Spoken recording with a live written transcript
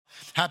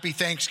happy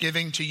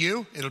Thanksgiving to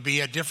you. It'll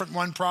be a different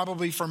one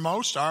probably for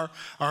most. Our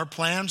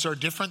plans are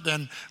different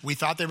than we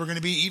thought they were going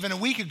to be even a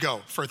week ago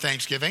for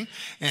Thanksgiving.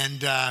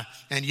 And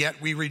yet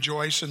we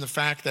rejoice in the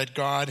fact that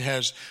God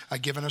has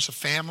given us a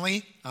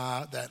family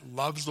that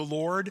loves the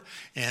Lord,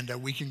 and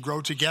we can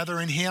grow together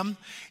in Him.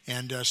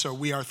 And so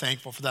we are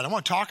thankful for that. I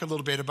want to talk a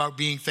little bit about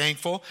being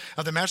thankful.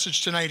 The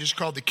message tonight is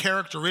called The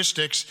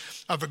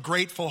Characteristics of a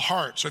Grateful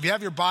Heart. So if you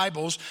have your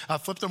Bibles,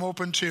 flip them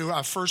open to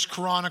 1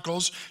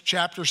 Chronicles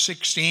chapter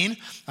 16.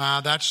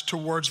 That's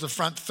towards the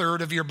front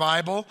third of your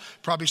Bible.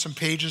 Probably some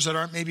pages that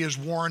aren't maybe as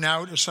worn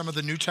out as some of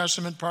the New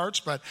Testament parts,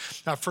 but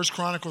 1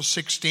 Chronicles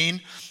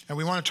 16. And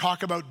we want to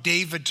talk about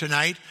David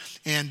tonight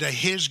and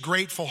his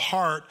grateful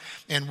heart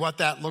and what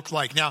that looked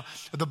like. Now,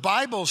 the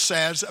Bible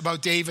says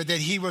about David that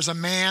he was a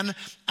man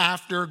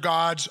after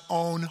God's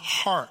own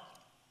heart.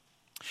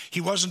 He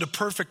wasn't a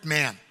perfect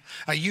man.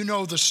 You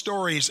know the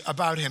stories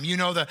about him. You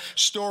know the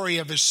story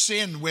of his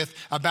sin with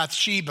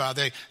Bathsheba.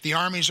 The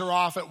armies are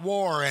off at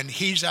war and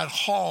he's at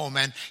home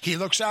and he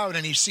looks out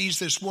and he sees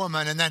this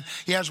woman and then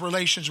he has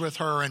relations with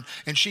her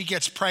and she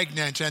gets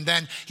pregnant and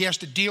then he has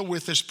to deal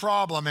with this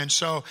problem. And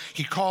so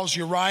he calls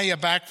Uriah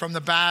back from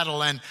the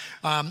battle and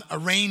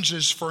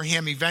arranges for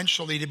him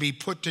eventually to be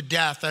put to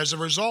death. As a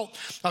result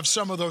of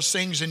some of those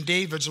things in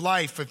David's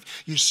life,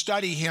 if you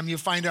study him, you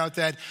find out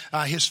that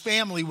his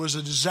family was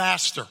a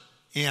disaster.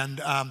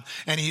 And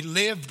he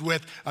lived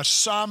with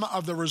some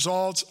of the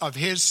results of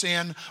his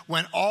sin,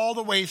 went all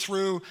the way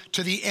through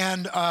to the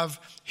end of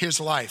his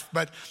life.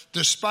 But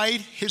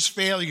despite his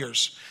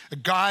failures,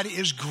 God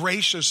is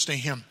gracious to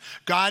him.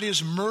 God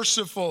is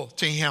merciful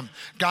to him.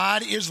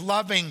 God is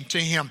loving to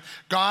him.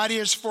 God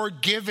is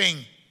forgiving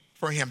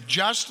for him,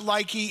 just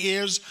like he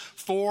is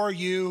for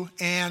you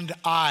and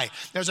I.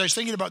 As I was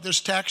thinking about this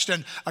text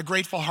and a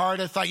grateful heart,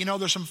 I thought,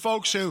 there's some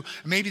folks who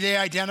maybe they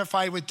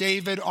identify with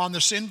David on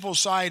the sinful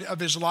side of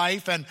his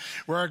life, and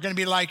we're going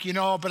to be like,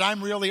 but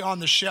I'm really on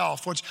the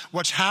shelf.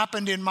 What's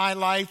happened in my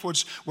life,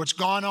 what's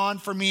gone on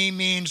for me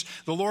means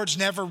the Lord's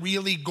never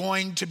really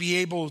going to be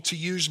able to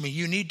use me.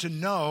 You need to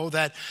know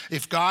that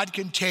if God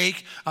can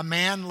take a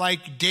man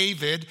like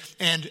David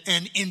and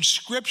in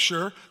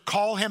Scripture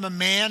call him a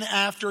man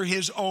after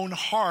his own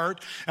heart,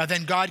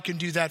 then God can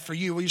do that for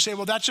you. Well, you say,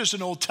 well, that's just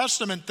an Old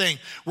Testament thing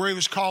where he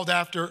was called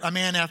after a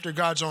man after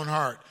God's own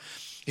heart.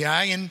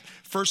 Yeah, in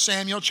 1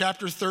 Samuel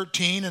chapter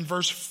 13 and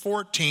verse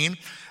 14,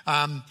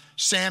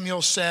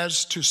 Samuel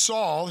says to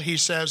Saul, he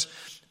says,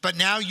 "But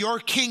now your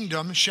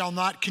kingdom shall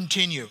not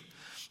continue.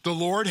 The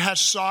Lord has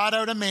sought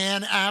out a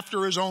man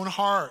after his own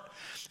heart,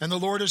 and the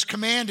Lord has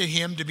commanded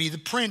him to be the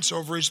prince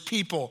over his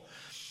people,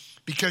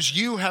 because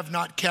you have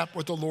not kept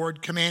what the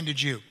Lord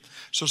commanded you."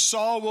 So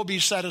Saul will be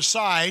set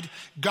aside.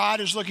 God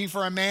is looking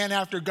for a man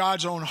after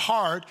God's own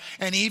heart.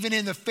 And even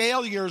in the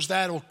failures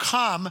that will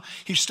come,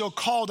 he's still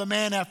called a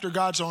man after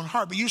God's own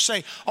heart. But you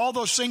say, all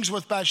those things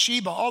with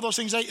Bathsheba, all those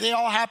things, they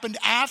all happened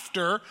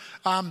after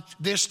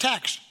this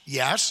text.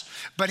 Yes,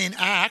 but in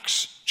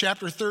Acts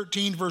chapter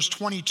 13, verse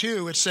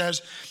 22, it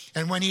says,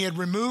 "And when he had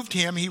removed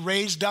him, he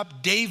raised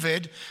up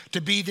David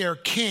to be their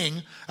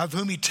king, of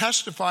whom he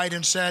testified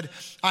and said,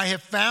 I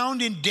have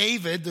found in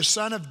David, the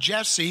son of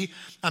Jesse,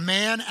 a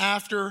man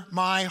after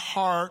my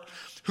heart,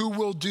 who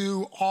will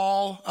do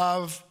all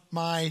of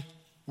my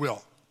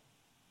will."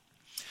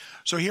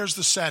 So here's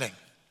the setting.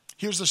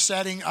 Here's the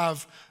setting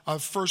of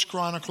 1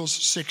 Chronicles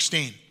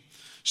 16.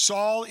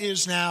 Saul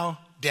is now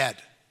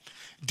dead.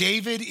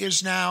 David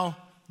is now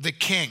the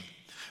king.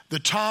 The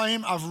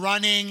time of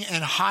running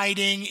and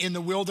hiding in the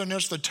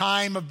wilderness, the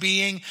time of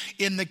being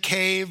in the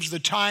caves, the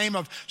time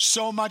of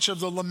so much of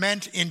the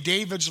lament in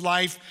David's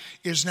life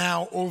is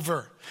now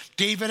over.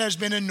 David has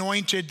been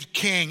anointed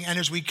king. And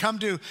as we come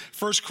to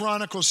 1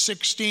 Chronicles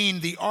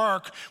 16, the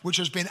ark, which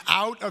has been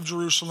out of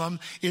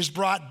Jerusalem, is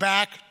brought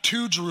back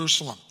to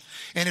Jerusalem.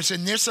 And it's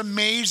in this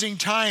amazing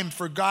time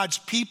for God's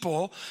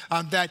people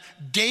that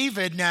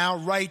David now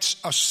writes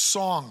a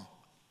song.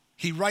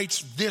 He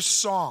writes this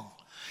song.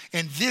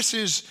 And this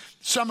is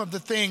some of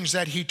the things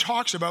that he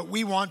talks about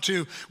we want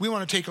to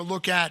take a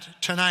look at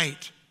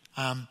tonight.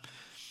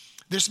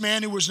 This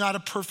man who was not a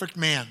perfect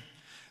man.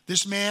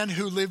 This man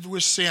who lived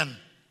with sin.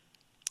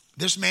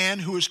 This man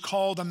who is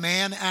called a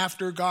man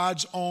after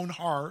God's own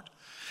heart.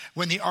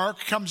 When the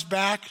ark comes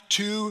back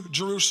to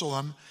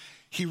Jerusalem,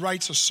 he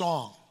writes a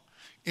song.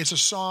 It's a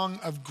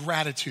song of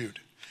gratitude.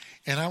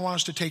 And I want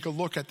us to take a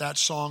look at that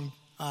song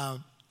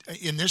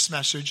in this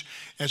message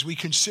as we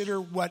consider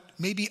what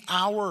maybe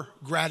our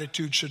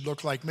gratitude should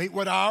look like,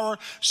 what our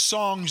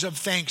songs of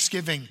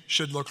thanksgiving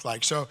should look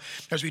like. So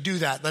as we do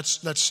that,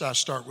 let's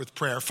start with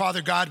prayer.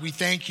 Father God, we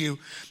thank you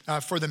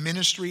for the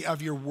ministry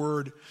of your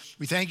word.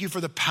 We thank you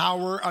for the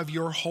power of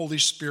your Holy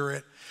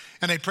Spirit.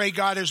 And I pray,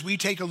 God, as we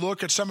take a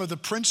look at some of the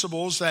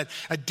principles that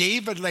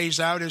David lays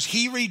out as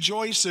he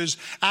rejoices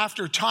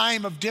after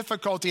time of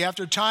difficulty,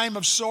 after time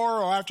of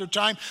sorrow, after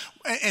time.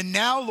 And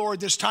now, Lord,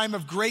 this time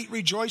of great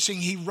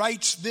rejoicing, he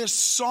writes this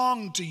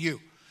song to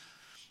you.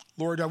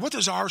 Lord, what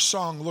does our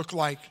song look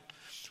like?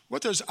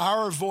 What does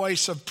our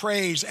voice of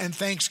praise and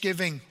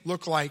thanksgiving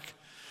look like?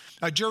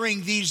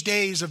 during these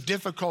days of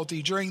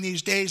difficulty,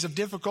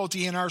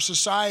 in our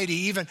society,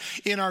 even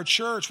in our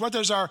church? What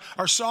does our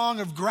song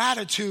of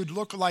gratitude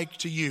look like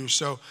to you?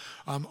 So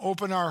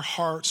open our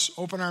hearts,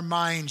 open our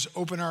minds,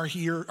 open our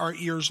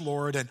ears,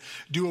 Lord, and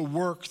do a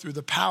work through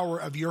the power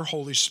of your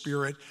Holy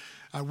Spirit.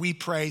 We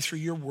pray through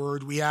your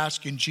word. We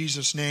ask in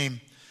Jesus'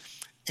 name,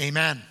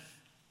 amen.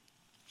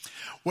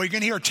 Well, you're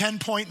going to hear a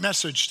 10-point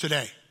message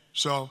today,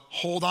 so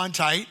hold on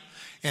tight.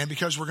 And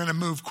because we're going to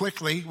move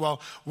quickly, well,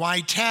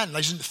 why 10?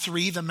 Isn't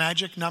 3 the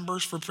magic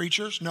numbers for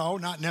preachers? No,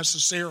 not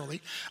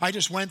necessarily. I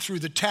just went through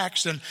the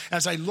text, and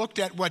as I looked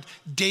at what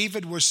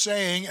David was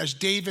saying, as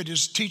David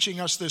is teaching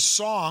us this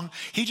song,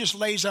 he just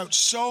lays out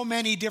so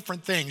many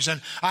different things.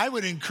 And I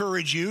would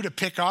encourage you to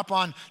pick up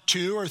on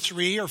 2 or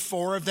 3 or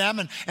 4 of them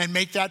and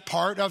make that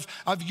part of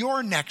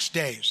your next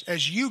days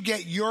as you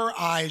get your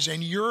eyes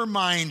and your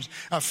mind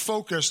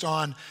focused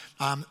on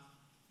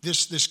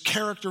this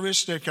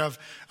characteristic of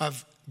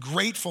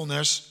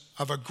gratefulness,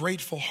 of a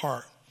grateful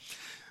heart.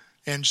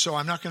 And so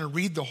I'm not going to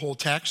read the whole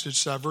text.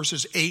 It's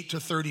verses 8 to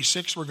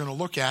 36 we're going to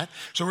look at.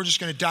 So we're just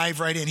going to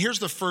dive right in. Here's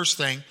the first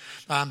thing.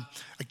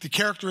 The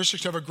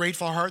characteristics of a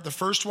grateful heart. The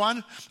first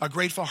one, a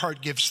grateful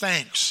heart gives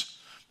thanks.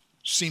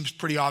 Seems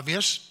pretty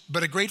obvious,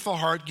 but a grateful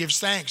heart gives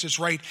thanks. It's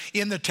right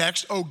in the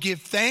text. Oh,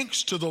 give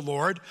thanks to the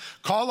Lord.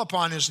 Call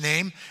upon his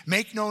name.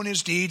 Make known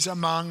his deeds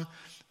among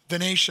the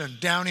nation.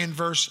 Down in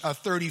verse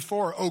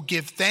 34, oh,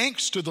 give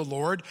thanks to the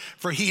Lord,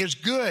 for he is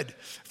good,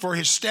 for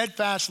his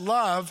steadfast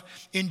love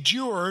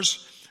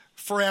endures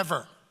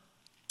forever.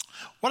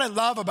 What I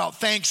love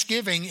about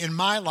Thanksgiving in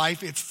my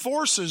life, it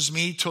forces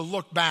me to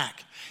look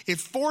back. It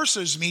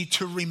forces me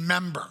to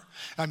remember.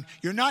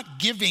 You're not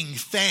giving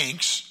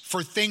thanks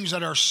for things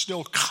that are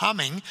still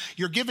coming.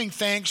 You're giving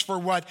thanks for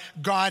what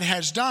God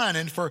has done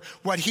and for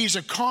what he's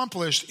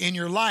accomplished in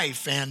your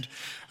life. And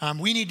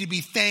we need to be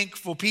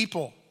thankful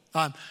people.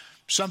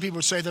 Some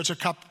people say that's a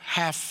cup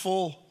half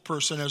full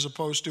person as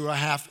opposed to a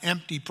half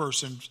empty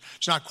person.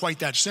 It's not quite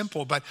that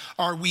simple, but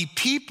are we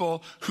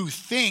people who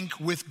think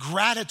with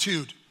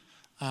gratitude?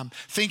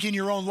 Think in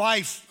your own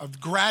life of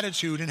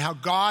gratitude and how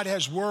God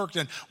has worked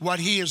and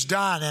what he has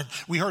done. And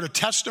we heard a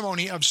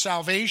testimony of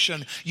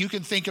salvation. You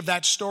can think of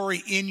that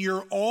story in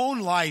your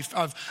own life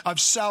of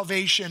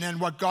salvation and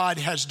what God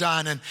has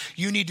done. And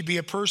you need to be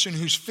a person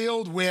who's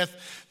filled with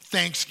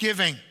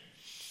thanksgiving.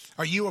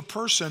 Are you a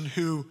person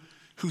who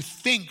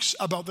thinks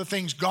about the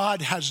things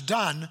God has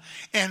done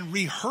and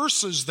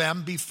rehearses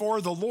them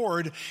before the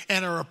Lord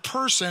and are a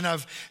person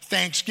of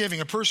thanksgiving?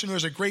 A person who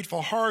has a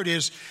grateful heart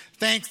is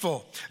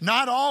thankful.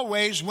 Not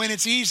always when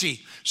it's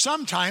easy.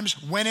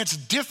 Sometimes when it's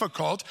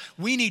difficult,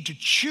 we need to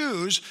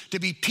choose to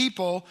be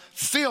people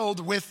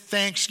filled with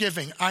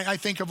thanksgiving. I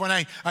think of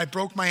when I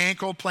broke my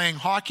ankle playing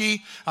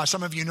hockey.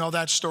 Some of you know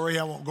that story.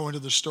 I won't go into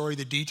the story,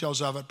 the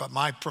details of it, but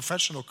my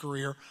professional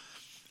career,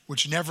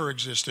 which never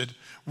existed,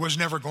 was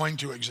never going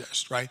to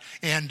exist, right?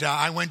 And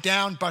I went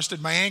down, busted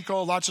my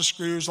ankle, lots of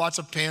screws, lots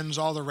of pins,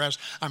 all the rest.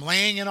 I'm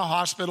laying in a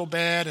hospital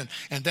bed,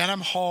 and then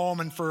I'm home,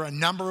 and for a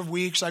number of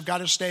weeks, I've got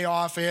to stay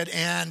off it,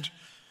 and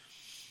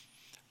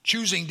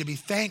choosing to be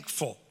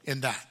thankful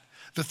in that.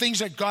 The things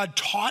that God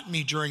taught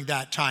me during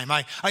that time,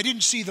 I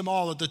didn't see them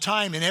all at the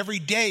time, and every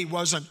day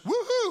wasn't,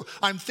 woohoo,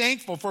 I'm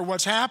thankful for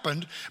what's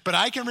happened. But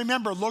I can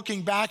remember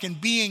looking back and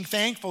being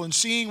thankful and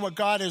seeing what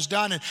God has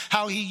done and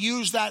how he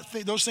used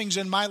those things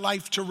in my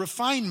life to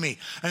refine me.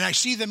 And I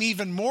see them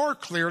even more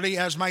clearly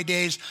as my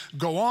days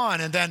go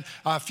on. And then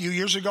a few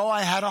years ago,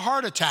 I had a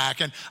heart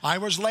attack, and I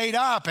was laid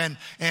up, and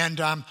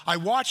I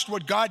watched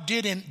what God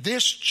did in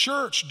this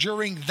church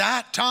during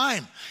that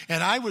time.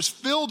 And I was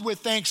filled with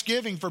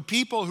thanksgiving for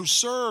people who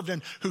served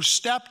and who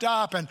stepped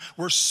up and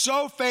were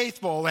so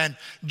faithful. And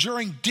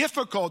during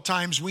difficult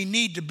times, we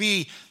need to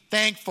be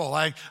thankful.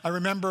 I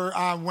remember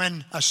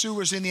when Sue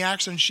was in the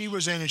accident she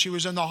was in, and she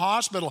was in the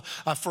hospital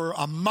for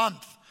a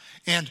month,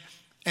 and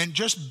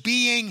just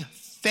being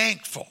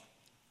thankful.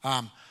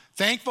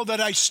 Thankful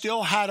that I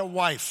still had a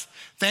wife.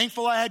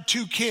 Thankful I had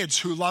 2 kids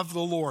who loved the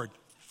Lord.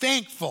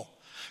 Thankful.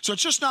 So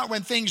it's just not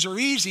when things are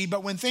easy,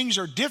 but when things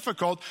are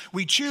difficult,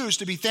 we choose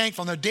to be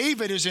thankful. Now,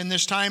 David is in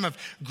this time of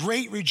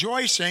great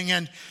rejoicing,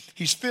 and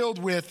he's filled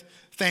with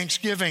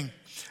thanksgiving.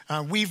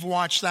 We've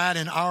watched that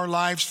in our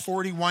lives,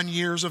 41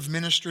 years of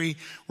ministry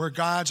where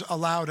God's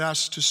allowed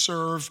us to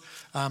serve.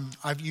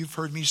 You've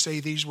heard me say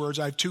these words.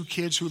 I have 2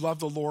 kids who love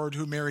the Lord,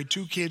 who married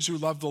 2 kids who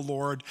love the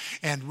Lord,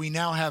 and we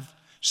now have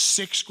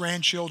 6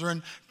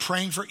 grandchildren,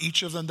 praying for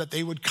each of them that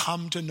they would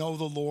come to know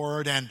the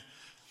Lord, and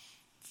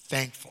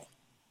thankful.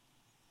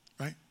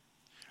 Right?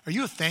 Are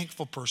you a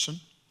thankful person?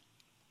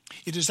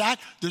 Does that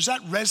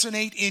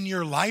resonate in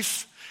your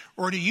life?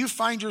 Or do you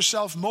find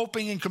yourself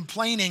moping and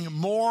complaining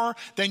more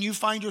than you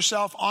find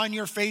yourself on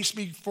your face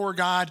before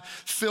God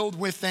filled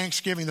with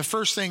thanksgiving? The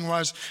first thing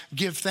was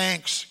give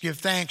thanks, give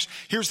thanks.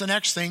 Here's the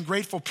next thing.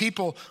 Grateful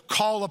people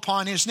call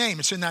upon his name.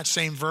 It's in that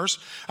same verse.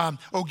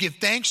 Give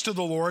thanks to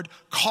the Lord.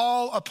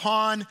 Call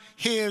upon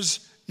his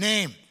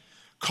name.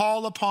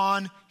 Call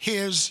upon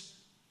his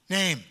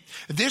name.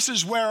 This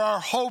is where our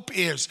hope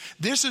is.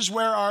 This is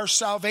where our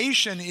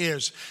salvation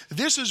is.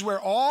 This is where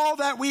all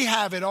that we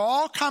have, it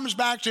all comes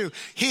back to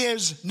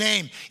his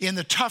name. In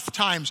the tough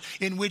times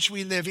in which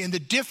we live, in the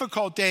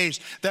difficult days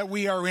that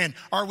we are in,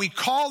 are we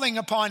calling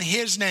upon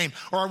his name,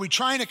 or are we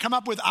trying to come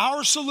up with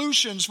our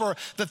solutions for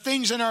the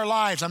things in our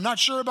lives? I'm not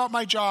sure about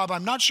my job.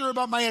 I'm not sure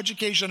about my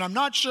education. I'm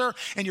not sure.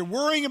 And you're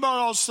worrying about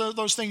all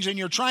those things, and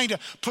you're trying to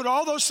put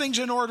all those things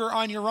in order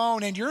on your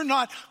own, and you're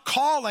not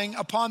calling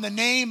upon the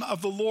name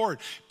of the Lord.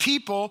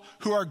 People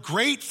who are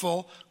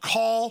grateful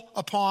call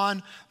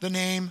upon the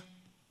name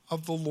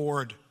of the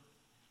Lord.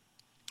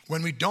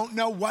 When we don't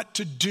know what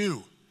to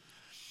do,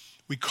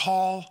 we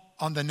call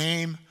on the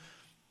name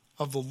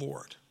of the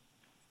Lord.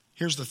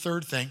 Here's the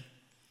third thing.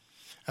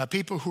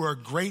 People who are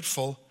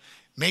grateful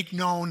make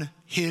known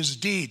his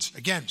deeds.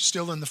 Again,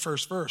 still in the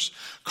first verse.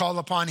 Call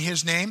upon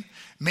his name,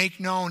 make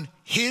known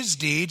his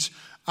deeds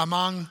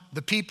among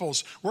the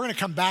peoples. We're going to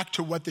come back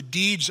to what the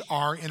deeds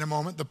are in a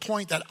moment. The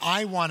point that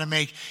I want to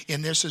make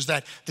in this is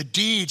that the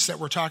deeds that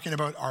we're talking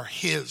about are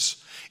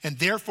his. And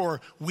therefore,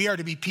 we are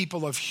to be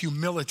people of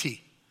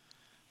humility.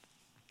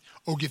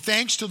 Oh, give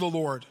thanks to the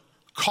Lord.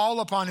 Call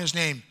upon his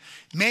name.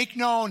 Make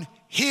known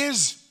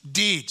his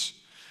deeds.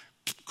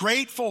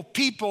 Grateful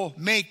people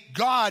make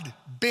God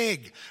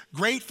big.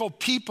 Grateful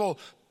people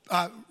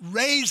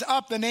raise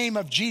up the name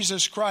of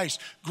Jesus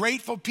Christ.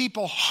 Grateful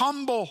people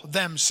humble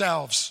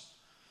themselves.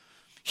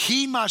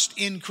 He must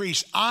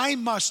increase. I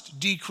must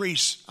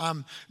decrease,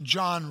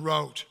 John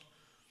wrote.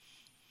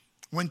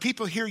 When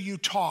people hear you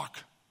talk,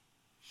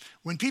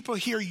 when people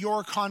hear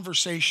your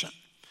conversation,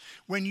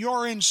 when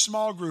you're in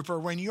small group or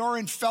when you're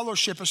in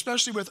fellowship,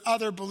 especially with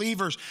other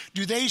believers,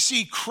 do they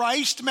see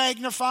Christ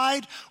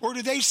magnified or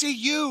do they see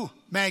you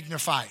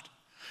magnified?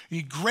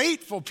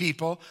 Grateful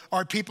people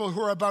are people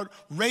who are about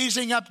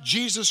raising up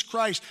Jesus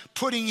Christ,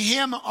 putting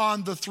him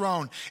on the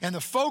throne. And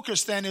the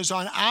focus then is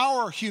on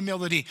our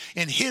humility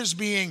and his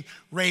being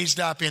raised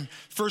up. In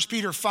 1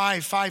 Peter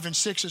 5 and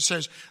 6, it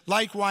says,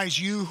 likewise,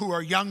 you who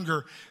are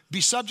younger,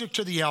 be subject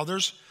to the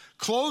elders.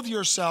 Clothe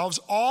yourselves,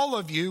 all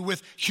of you,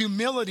 with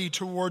humility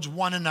towards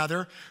one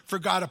another, for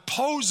God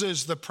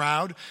opposes the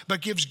proud, but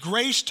gives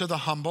grace to the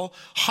humble.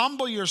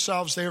 Humble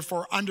yourselves,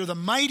 therefore, under the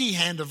mighty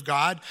hand of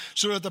God,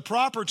 so that at the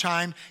proper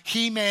time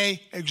he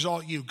may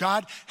exalt you.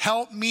 God,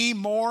 help me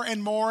more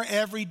and more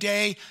every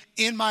day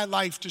in my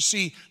life to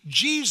see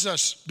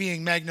Jesus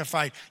being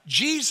magnified,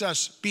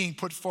 Jesus being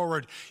put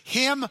forward,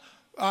 him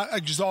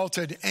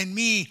exalted, and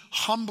me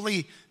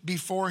humbly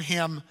before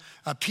him.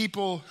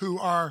 People who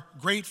are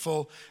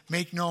grateful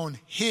make known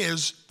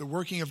his, the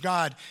working of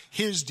God,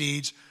 his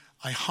deeds.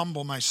 I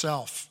humble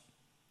myself.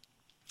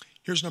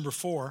 Here's number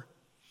 4.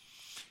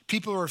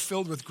 People who are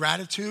filled with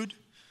gratitude,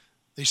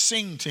 they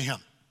sing to him.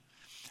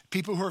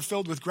 People who are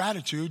filled with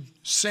gratitude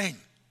sing.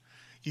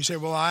 You say,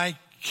 well, I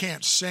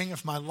can't sing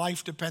if my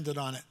life depended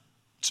on it.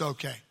 It's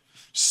okay.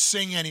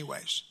 Sing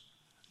anyways.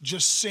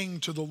 Just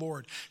sing to the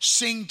Lord.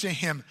 Sing to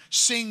him.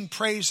 Sing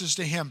praises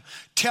to him.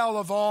 Tell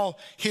of all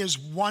his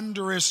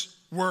wondrous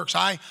works.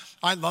 I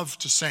love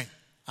to sing.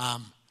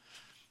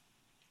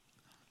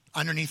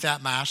 Underneath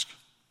that mask,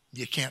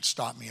 you can't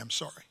stop me. I'm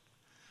sorry.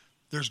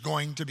 There's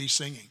going to be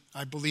singing.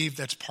 I believe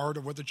that's part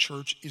of what the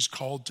church is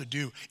called to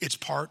do. It's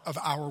part of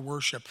our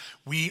worship.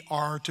 We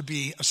are to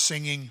be a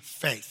singing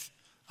faith.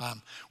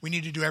 We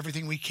need to do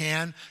everything we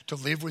can to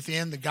live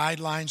within the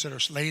guidelines that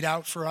are laid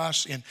out for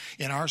us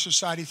in our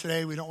society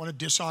today. We don't want to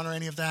dishonor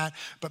any of that,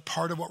 but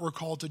part of what we're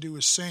called to do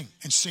is sing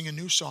and sing a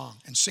new song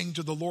and sing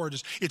to the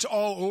Lord. It's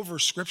all over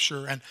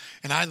Scripture, and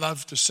I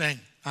love to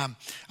sing.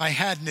 I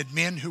had an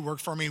admin who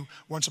worked for me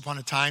once upon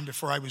a time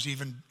before I was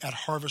even at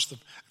Harvest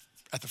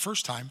at the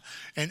first time,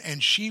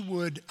 and she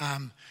would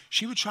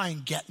try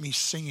and get me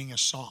singing a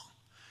song.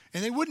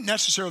 And they wouldn't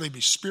necessarily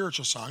be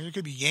spiritual songs. It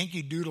could be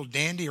Yankee Doodle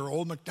Dandy or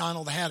Old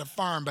MacDonald Had a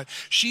Farm. But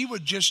she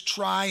would just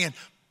try and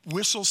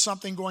whistle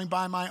something going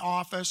by my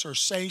office or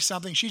say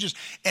something. She just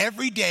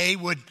every day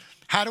would,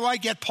 how do I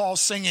get Paul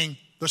singing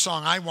the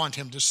song I want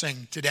him to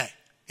sing today?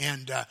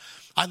 And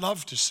I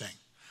love to sing.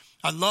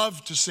 I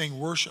love to sing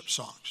worship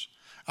songs.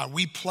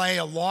 We play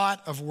a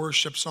lot of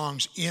worship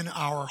songs in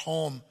our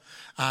home.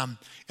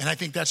 And I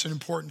think that's an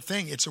important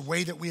thing. It's a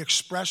way that we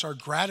express our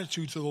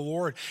gratitude to the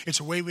Lord. It's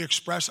a way we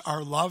express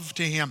our love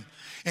to him.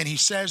 And he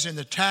says in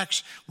the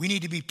text, we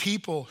need to be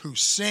people who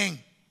sing.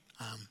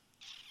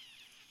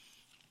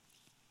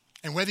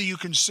 And whether you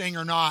can sing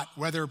or not,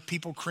 whether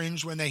people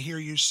cringe when they hear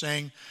you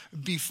sing,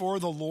 before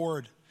the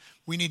Lord,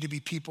 we need to be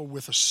people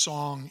with a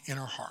song in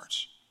our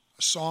hearts.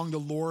 A song the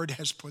Lord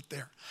has put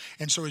there.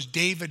 And so as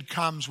David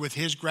comes with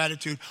his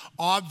gratitude,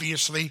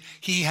 obviously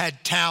he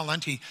had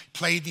talent. He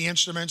played the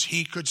instruments.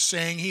 He could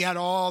sing. He had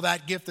all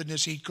that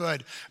giftedness he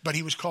could. But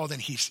he was called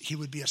and he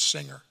would be a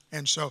singer.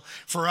 And so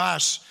for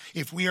us,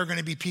 if we are going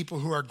to be people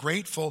who are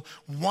grateful,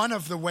 one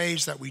of the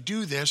ways that we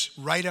do this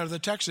right out of the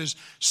text is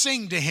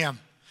sing to him.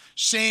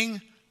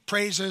 Sing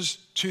praises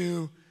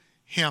to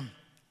him.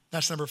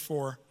 That's number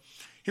 4.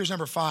 Here's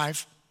number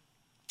 5.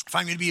 If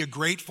I'm going to be a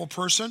grateful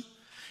person,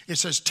 it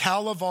says,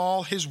 tell of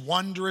all his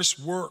wondrous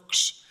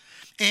works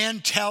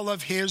and tell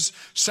of his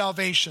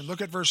salvation.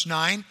 Look at verse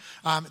 9,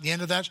 at the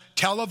end of that.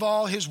 Tell of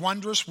all his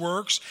wondrous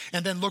works.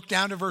 And then look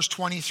down to verse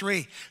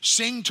 23.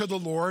 Sing to the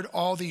Lord,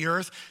 all the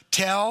earth.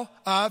 Tell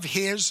of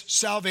his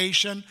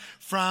salvation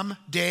from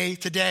day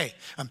to day.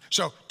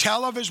 So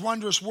tell of his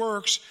wondrous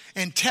works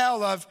and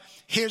tell of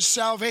his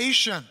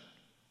salvation.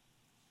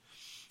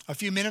 A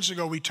few minutes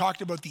ago, we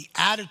talked about the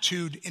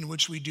attitude in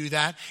which we do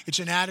that. It's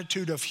an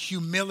attitude of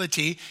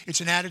humility.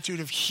 It's an attitude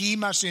of he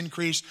must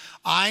increase,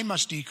 I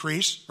must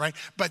decrease, right?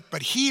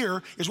 But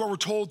here is what we're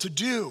told to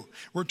do.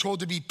 We're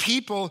told to be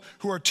people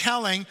who are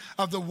telling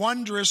of the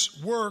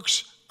wondrous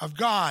works of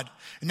God.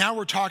 And now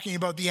we're talking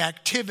about the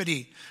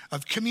activity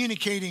of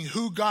communicating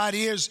who God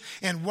is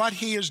and what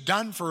he has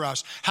done for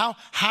us. How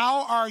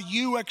are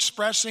you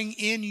expressing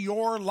in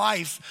your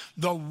life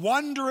the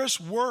wondrous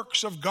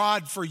works of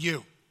God for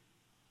you?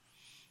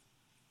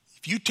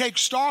 If you take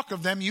stock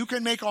of them, you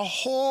can make a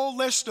whole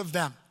list of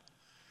them.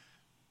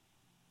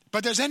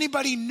 But does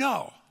anybody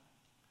know,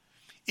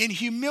 in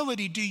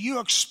humility, do you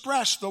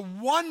express the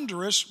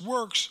wondrous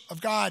works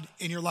of God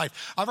in your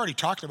life? I've already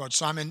talked about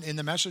some in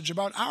the message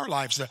about our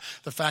lives,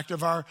 the fact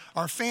of our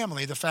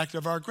family, the fact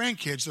of our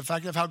grandkids, the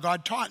fact of how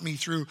God taught me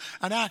through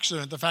an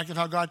accident, the fact of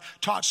how God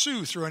taught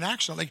Sue through an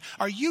accident. Like,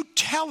 are you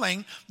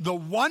telling the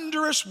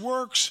wondrous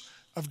works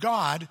of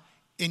God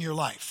in your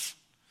life?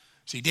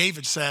 See,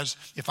 David says,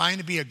 if I need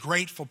to be a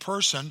grateful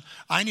person,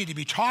 I need to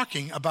be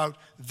talking about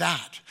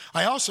that.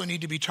 I also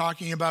need to be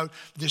talking about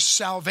the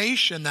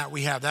salvation that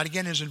we have. That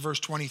again is in verse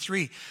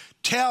 23.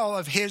 Tell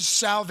of his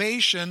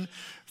salvation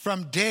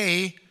from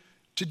day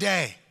to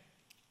day.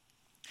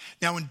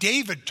 Now, when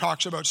David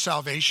talks about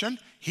salvation,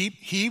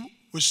 he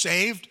was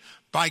saved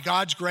by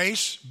God's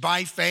grace,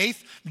 by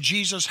faith.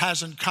 Jesus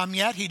hasn't come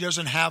yet. He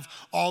doesn't have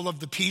all of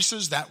the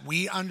pieces that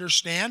we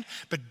understand.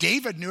 But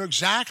David knew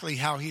exactly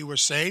how he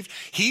was saved.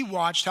 He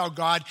watched how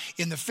God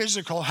in the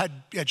physical had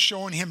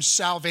shown him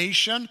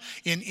salvation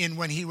in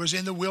when he was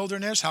in the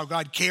wilderness, how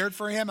God cared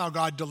for him, how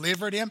God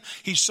delivered him.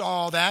 He saw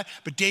all that.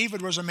 But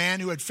David was a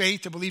man who had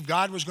faith to believe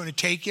God was going to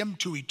take him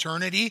to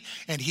eternity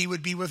and he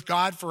would be with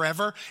God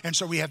forever. And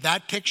so we have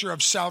that picture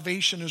of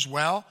salvation as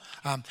well.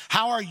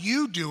 How are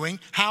you doing?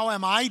 How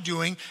am I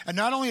doing? And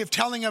not only of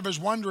telling of his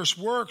wondrous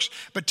works,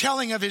 but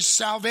telling of his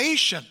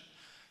salvation.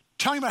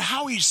 Telling about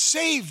how he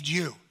saved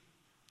you.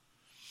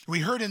 We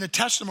heard in the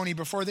testimony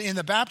before in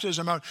the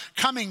baptism about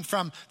coming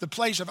from the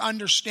place of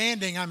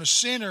understanding I'm a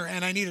sinner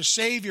and I need a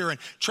Savior, and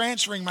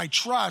transferring my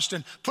trust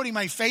and putting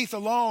my faith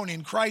alone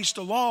in Christ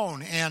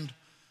alone. And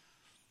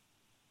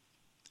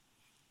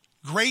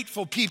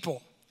grateful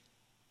people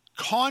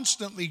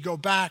constantly go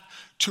back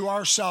to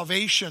our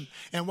salvation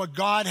and what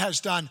God has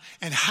done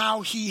and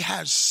how he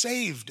has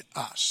saved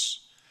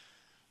us.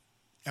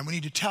 And we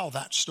need to tell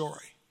that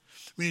story.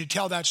 We need to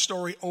tell that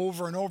story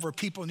over and over.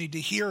 People need to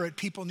hear it.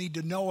 People need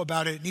to know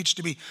about it. It needs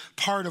to be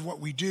part of what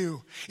we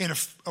do. In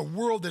a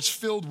world that's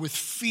filled with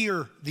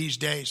fear these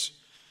days,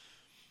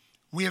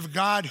 we have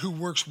God who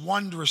works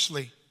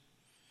wondrously.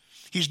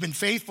 He's been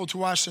faithful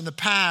to us in the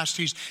past.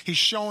 He's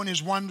shown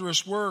his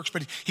wondrous works,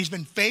 but he's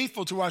been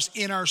faithful to us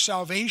in our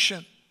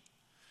salvation.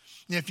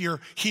 If you're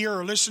here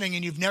or listening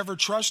and you've never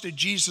trusted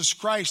Jesus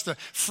Christ, the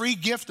free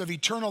gift of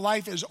eternal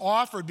life is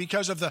offered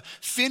because of the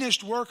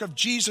finished work of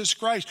Jesus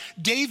Christ.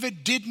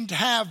 David didn't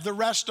have the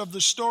rest of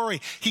the story.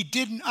 He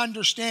didn't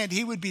understand.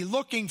 He would be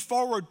looking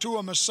forward to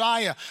a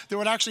Messiah that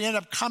would actually end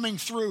up coming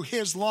through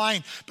his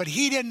line. But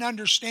he didn't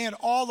understand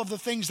all of the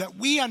things that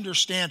we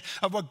understand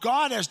of what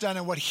God has done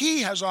and what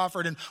he has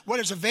offered and what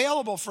is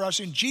available for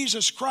us in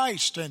Jesus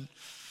Christ. And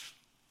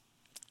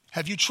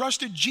have you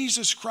trusted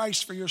Jesus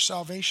Christ for your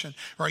salvation?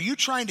 Or are you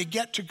trying to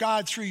get to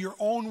God through your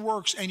own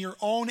works and your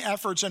own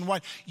efforts and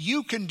what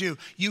you can do?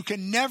 You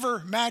can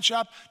never match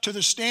up to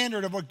the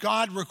standard of what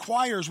God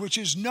requires, which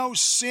is no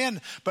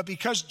sin. But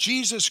because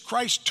Jesus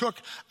Christ took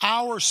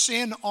our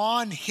sin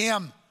on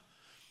him,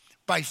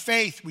 by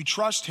faith we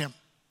trust him.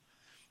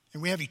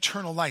 And we have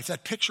eternal life.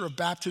 That picture of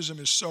baptism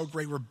is so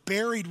great. We're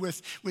buried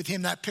with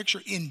him, that picture,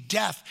 in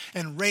death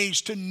and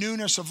raised to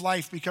newness of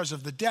life because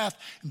of the death,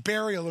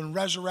 burial, and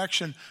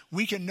resurrection.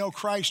 We can know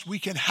Christ. We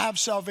can have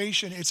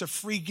salvation. It's a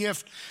free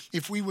gift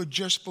if we would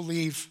just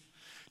believe.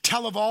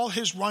 Tell of all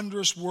his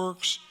wondrous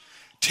works.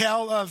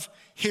 Tell of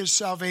his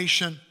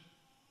salvation.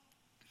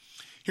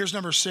 Here's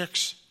number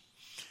 6.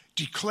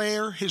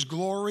 Declare his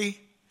glory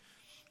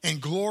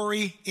and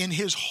glory in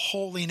his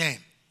holy name.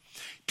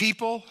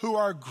 People who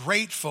are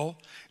grateful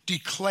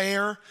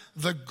declare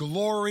the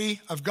glory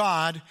of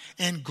God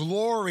and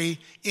glory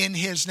in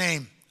his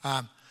name.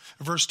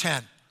 Verse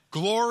 10,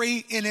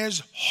 glory in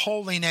his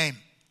holy name.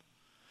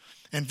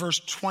 And verse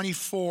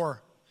 24,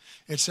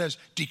 it says,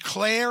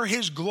 declare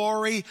his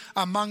glory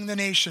among the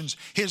nations,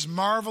 his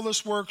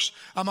marvelous works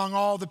among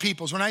all the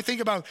peoples. When I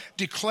think about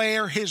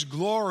declare his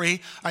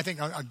glory, I think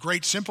a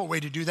great simple way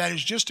to do that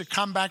is just to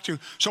come back to,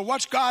 so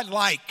what's God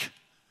like?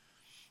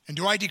 And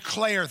do I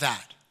declare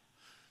that?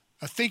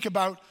 Think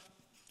about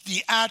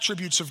the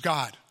attributes of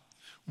God.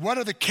 What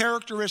are the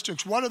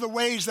characteristics? What are the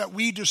ways that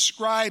we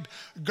describe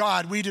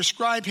God? We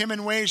describe him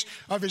in ways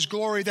of his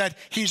glory, that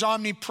he's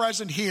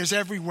omnipresent, he is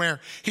everywhere.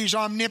 He's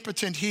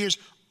omnipotent, he is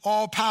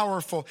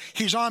all-powerful.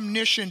 He's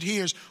omniscient, he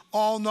is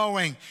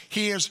all-knowing.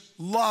 He is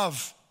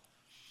love.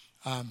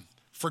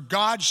 For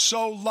God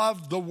so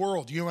loved the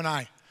world, you and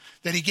I,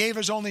 that he gave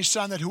his only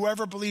son, that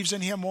whoever believes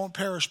in him won't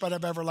perish but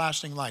have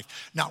everlasting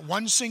life. Not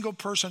one single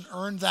person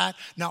earned that.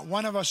 Not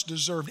one of us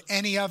deserved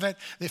any of it.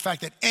 The fact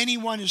that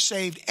anyone is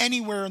saved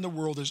anywhere in the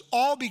world is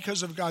all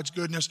because of God's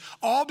goodness,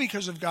 all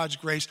because of God's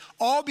grace,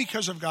 all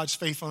because of God's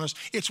faithfulness.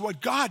 It's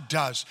what God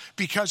does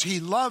because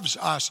he loves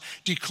us.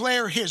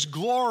 Declare his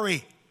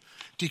glory.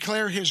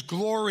 Declare his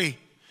glory,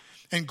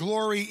 and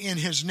glory in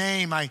his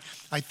name. I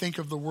think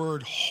of the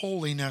word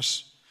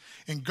holiness.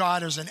 And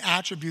God is an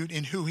attribute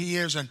in who he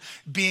is, and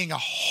being a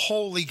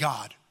holy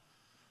God.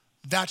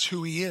 That's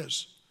who he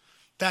is.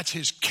 That's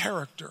his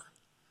character.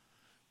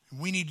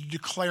 We need to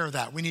declare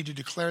that. We need to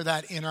declare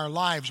that in our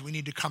lives. We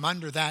need to come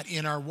under that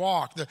in our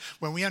walk.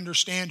 When we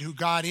understand who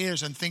God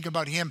is and think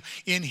about him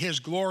in his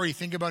glory,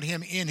 think about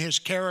him in his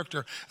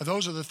character,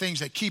 those are the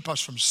things that keep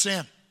us from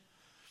sin.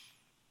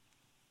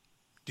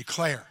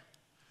 Declare.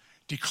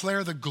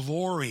 Declare the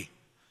glory.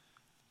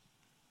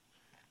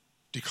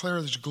 Declare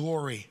his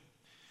glory.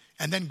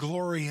 And then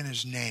glory in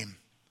his name.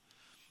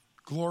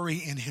 Glory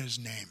in his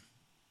name.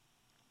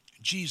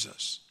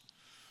 Jesus.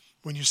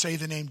 When you say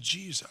the name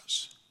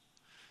Jesus,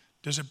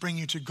 does it bring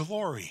you to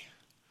glory?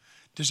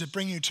 Does it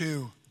bring you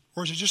to,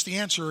 or is it just the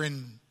answer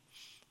in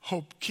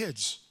Hope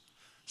Kids?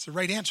 It's the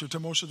right answer to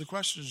most of the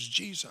questions,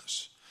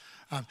 Jesus.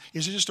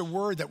 Is it just a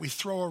word that we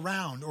throw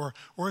around? Or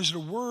is it a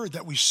word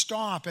that we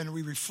stop and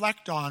we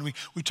reflect on?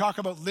 We talk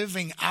about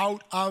living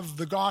out of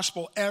the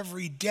gospel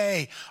every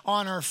day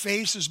on our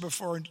faces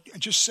before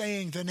just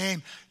saying the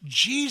name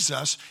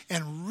Jesus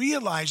and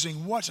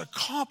realizing what's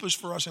accomplished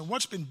for us and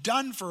what's been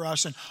done for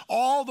us and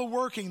all the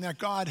working that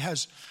God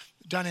has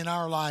done in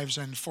our lives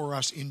and for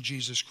us in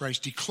Jesus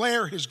Christ.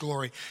 Declare his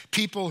glory.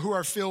 People who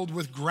are filled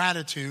with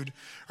gratitude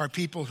are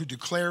people who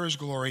declare his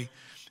glory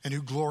and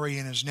who glory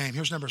in his name.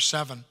 Here's number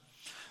 7.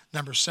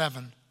 Number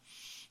 7,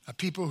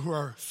 people who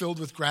are filled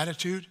with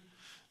gratitude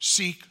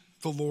seek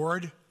the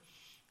Lord,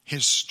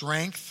 his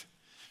strength.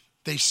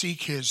 They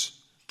seek his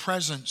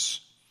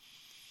presence.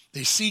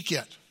 They seek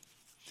it.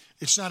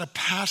 It's not a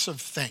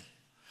passive thing.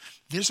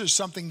 This is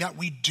something that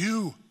we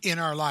do in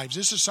our lives.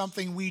 This is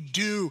something we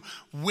do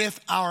with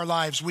our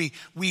lives. We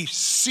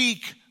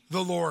seek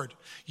the Lord.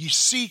 You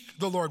seek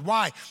the Lord.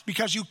 Why?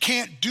 Because you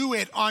can't do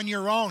it on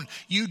your own.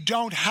 You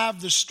don't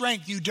have the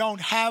strength. You don't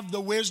have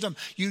the wisdom.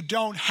 You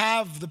don't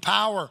have the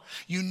power.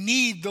 You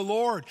need the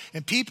Lord.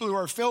 And people who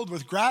are filled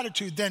with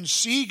gratitude then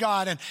see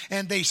God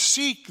and they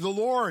seek the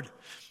Lord.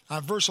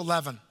 Verse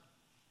 11.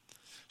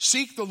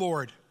 Seek the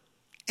Lord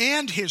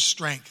and his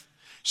strength.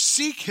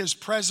 Seek his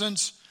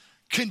presence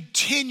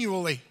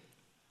continually.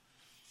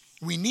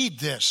 We need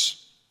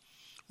this.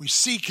 We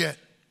seek it.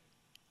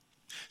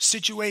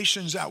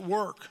 Situations at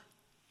work.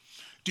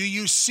 Do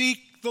you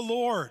seek the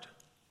Lord?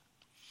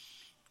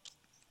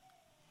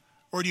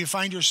 Or do you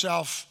find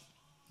yourself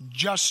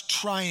just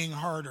trying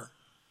harder?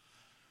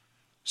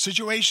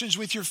 Situations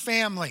with your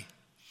family.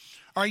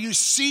 Are you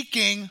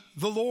seeking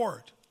the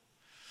Lord?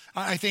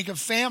 I think of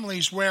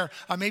families where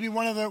maybe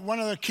one of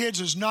the kids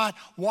is not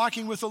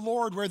walking with the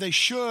Lord where they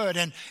should,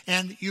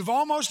 and you've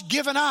almost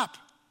given up.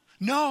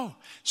 No,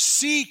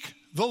 seek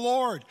the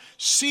Lord.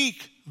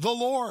 Seek the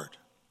Lord.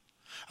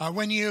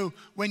 When you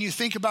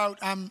think about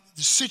the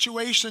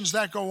situations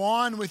that go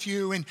on with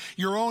you in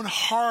your own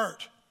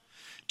heart,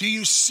 do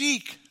you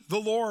seek the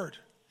Lord?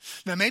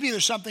 Now, maybe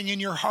there's something in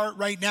your heart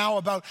right now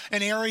about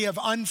an area of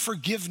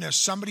unforgiveness.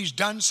 Somebody's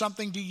done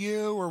something to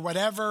you or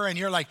whatever, and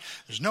you're like,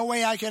 there's no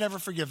way I could ever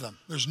forgive them.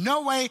 There's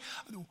no way.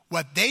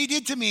 What they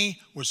did to me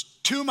was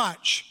too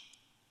much.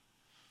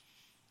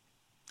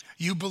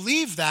 You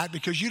believe that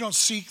because you don't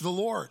seek the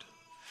Lord.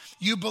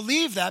 You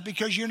believe that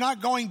because you're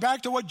not going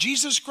back to what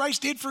Jesus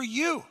Christ did for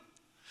you.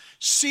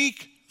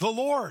 Seek the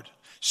Lord.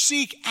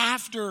 Seek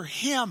after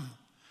him.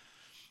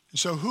 And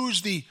so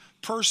who's the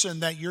person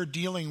that you're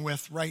dealing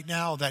with right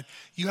now that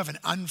you have an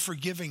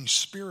unforgiving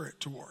spirit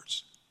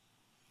towards?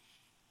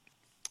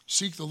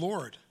 Seek the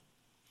Lord.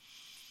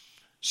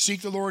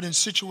 Seek the Lord in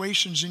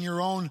situations in your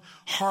own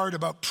heart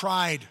about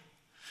pride,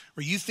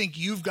 where you think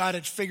you've got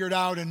it figured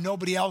out and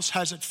nobody else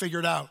has it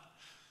figured out.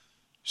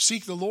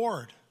 Seek the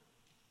Lord.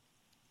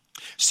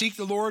 Seek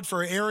the Lord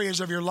for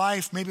areas of your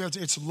life. Maybe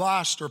it's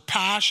lust or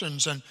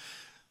passions. And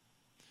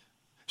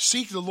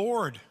seek the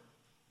Lord.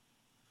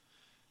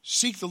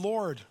 Seek the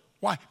Lord.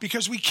 Why?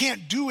 Because we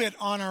can't do it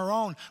on our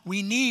own.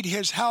 We need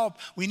his help.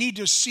 We need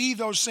to see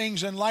those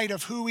things in light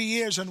of who he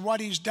is and what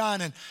he's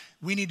done. And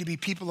we need to be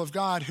people of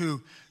God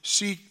who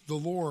seek the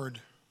Lord.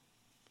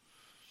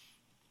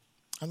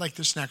 I like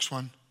this next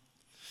one.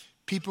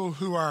 People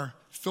who are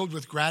filled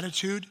with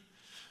gratitude,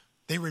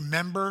 they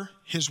remember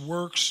his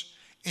works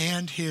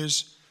and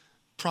his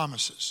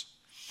promises.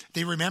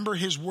 They remember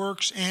his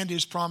works and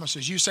his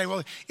promises. You say,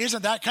 well,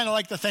 isn't that kind of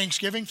like the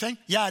Thanksgiving thing?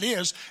 Yeah, it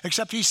is,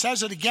 except he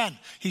says it again.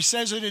 He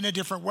says it in a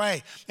different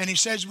way. And he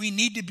says we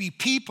need to be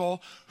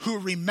people who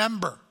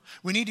remember.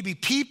 We need to be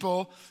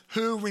people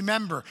who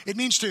remember. It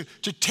means to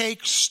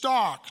take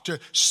stock, to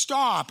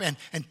stop and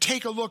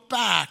take a look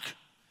back.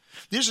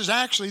 This is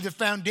actually the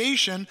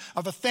foundation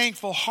of a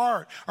thankful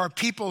heart, are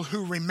people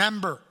who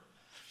remember.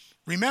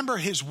 Remember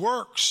his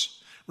works.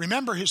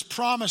 Remember his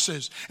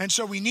promises. And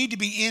so we need to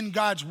be in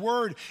God's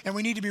word, and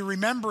we need to be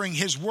remembering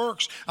his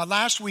works.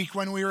 Last week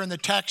when we were in the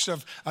text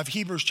of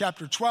Hebrews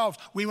chapter 12,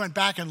 we went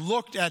back and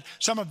looked at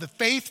some of the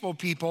faithful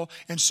people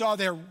and saw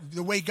the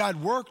way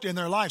God worked in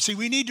their lives. See,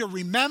 we need to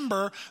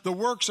remember the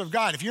works of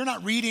God. If you're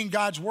not reading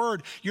God's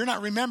word, you're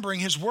not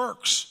remembering his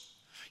works.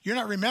 You're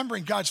not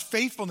remembering God's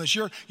faithfulness.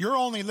 You're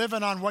only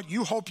living on what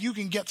you hope you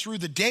can get through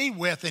the day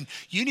with, and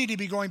you need to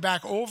be going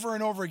back over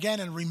and over again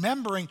and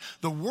remembering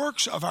the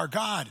works of our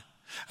God.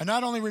 And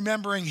not only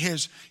remembering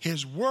his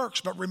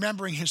works, but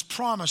remembering his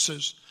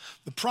promises.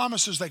 The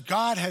promises that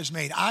God has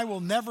made. I will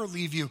never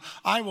leave you.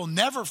 I will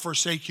never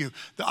forsake you.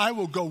 I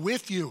will go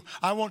with you.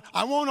 I won't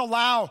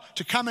allow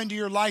to come into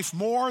your life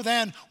more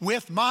than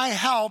with my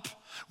help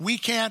we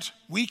can't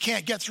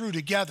get through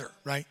together,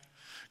 right?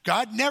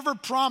 God never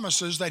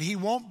promises that he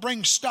won't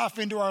bring stuff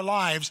into our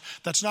lives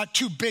that's not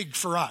too big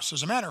for us.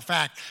 As a matter of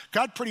fact,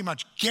 God pretty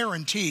much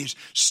guarantees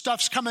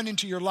stuff's coming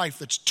into your life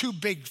that's too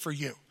big for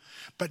you.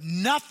 But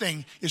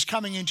nothing is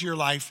coming into your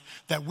life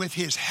that with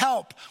his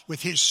help,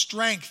 with his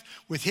strength,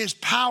 with his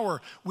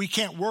power, we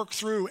can't work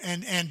through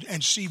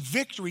and see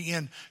victory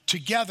in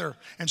together.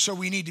 And so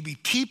we need to be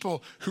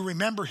people who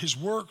remember his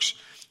works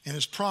and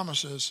his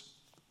promises.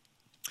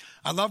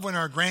 I love when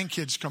our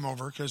grandkids come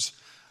over because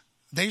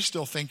they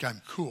still think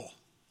I'm cool.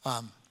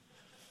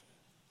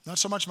 Not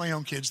so much my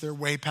own kids. They're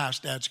way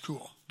past dad's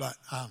cool. But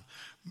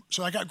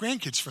so I got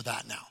grandkids for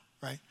that now,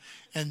 right?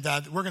 And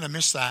we're going to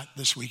miss that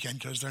this weekend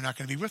because they're not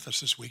going to be with us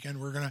this weekend.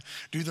 We're going to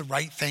do the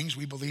right things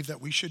we believe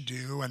that we should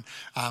do. And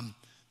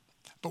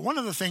but one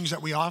of the things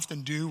that we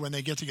often do when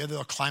they get together,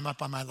 they'll climb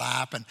up on my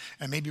lap and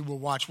maybe we'll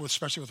watch,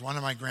 especially with one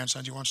of my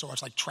grandsons, he wants to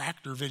watch like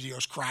tractor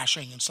videos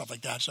crashing and stuff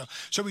like that.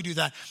 So we do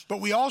that. But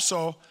we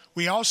also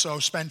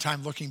spend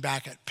time looking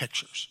back at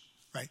pictures,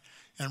 right?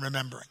 And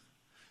remembering.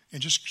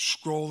 And just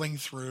scrolling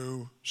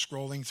through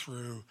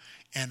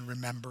and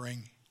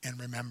remembering and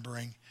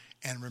remembering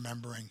and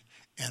remembering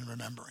and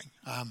remembering.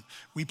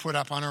 We put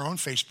up on our own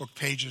Facebook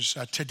pages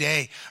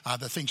today,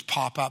 the things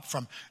pop up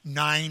from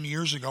 9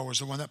 years ago was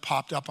the one that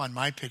popped up on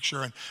my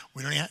picture. And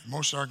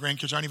most of our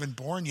grandkids aren't even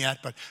born yet,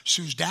 but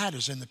Sue's dad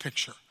is in the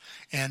picture.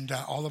 And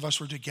all of us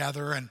were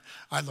together, and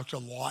I looked a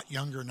lot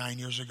younger 9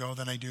 years ago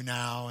than I do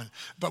now.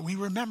 But we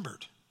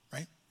remembered,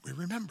 right? We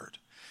remembered.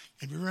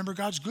 And we remember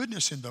God's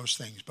goodness in those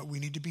things. But we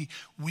need to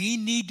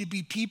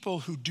be people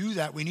who do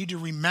that. We need to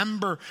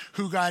remember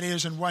who God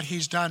is and what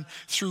he's done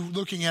through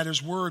looking at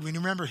his word. We need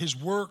to remember his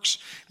works.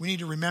 We need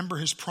to remember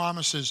his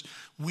promises.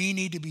 We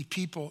need to be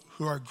people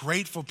who are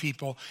grateful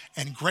people.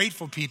 And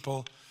grateful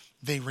people,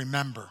 they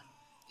remember.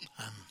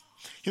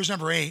 Here's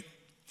number 8.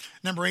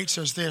 Number 8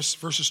 says this,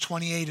 verses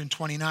 28 and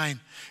 29.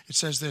 It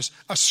says this,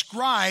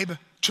 ascribe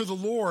to the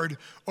Lord,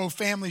 O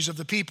families of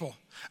the people.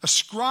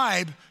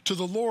 Ascribe to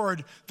the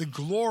Lord the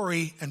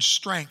glory and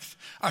strength.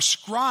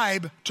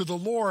 Ascribe to the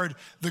Lord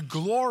the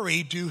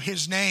glory due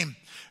his name.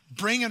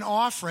 Bring an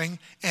offering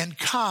and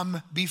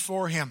come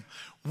before him.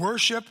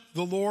 Worship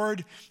the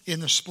Lord in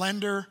the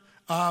splendor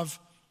of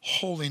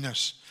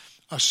holiness.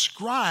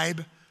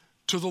 Ascribe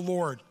to the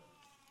Lord.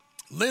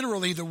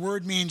 Literally, the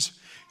word means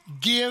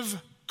give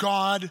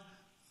God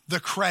the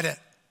credit.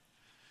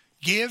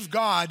 Give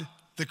God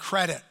the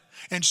credit.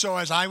 And so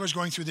as I was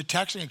going through the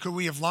text, and could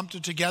we have lumped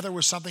it together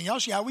with something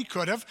else? Yeah, we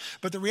could have.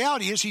 But the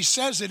reality is he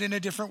says it in a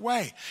different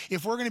way.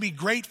 If we're going to be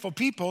grateful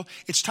people,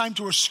 it's time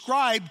to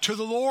ascribe to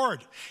the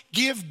Lord.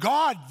 Give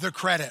God the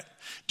credit.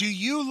 Do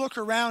you look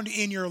around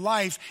in your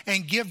life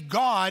and give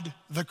God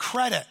the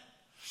credit?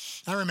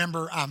 I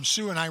remember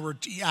Sue and I were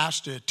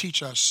asked to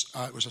teach us,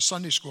 it was a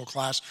Sunday school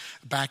class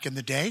back in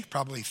the day,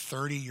 probably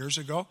 30 years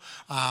ago,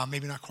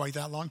 maybe not quite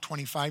that long,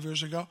 25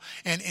 years ago.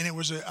 And it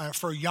was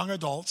for young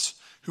adults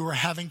who were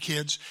having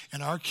kids,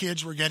 and our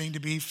kids were getting to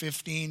be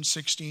 15,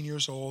 16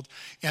 years old.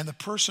 And the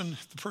person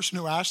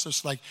who asked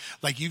us, like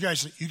you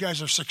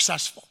guys are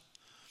successful.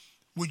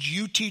 Would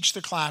you teach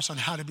the class on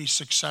how to be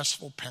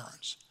successful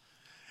parents?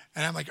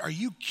 And I'm like, are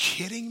you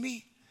kidding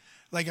me?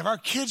 Like if our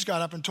kids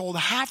got up and told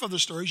half of the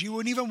stories, you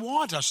wouldn't even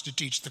want us to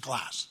teach the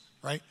class,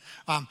 right?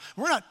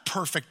 We're not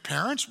perfect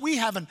parents. We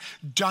haven't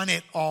done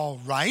it all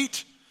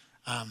right.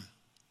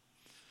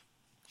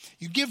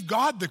 You give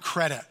God the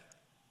credit.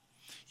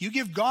 You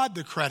give God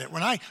the credit.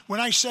 When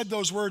I said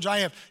those words, I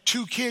have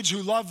 2 kids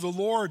who love the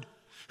Lord,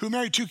 who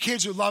married 2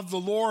 kids who love the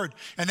Lord,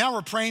 and now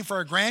we're praying for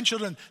our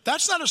grandchildren.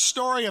 That's not a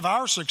story of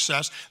our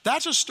success.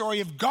 That's a story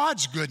of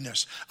God's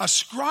goodness.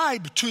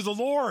 Ascribe to the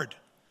Lord.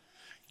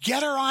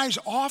 Get our eyes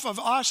off of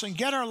us and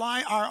get our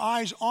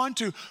eyes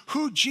onto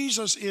who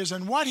Jesus is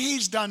and what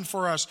he's done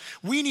for us.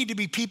 We need to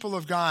be people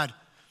of God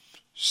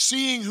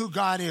seeing who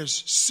God is,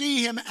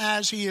 see him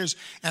as he is,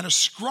 and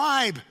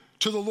ascribe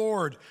to the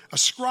Lord.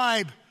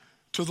 Ascribe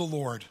to the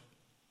Lord.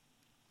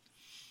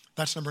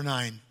 That's number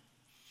 9.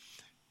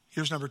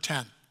 Here's number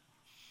 10.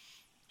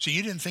 So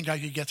you didn't think I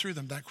could get through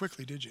them that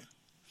quickly, did you?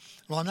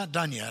 Well, I'm not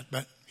done yet,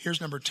 but here's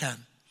number 10.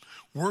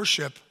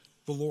 Worship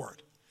the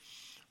Lord.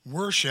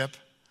 Worship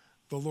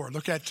the Lord.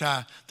 Look at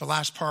the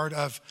last part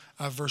of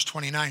verse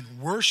 29.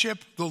 Worship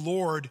the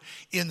Lord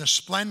in the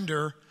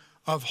splendor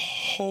of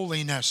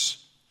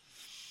holiness.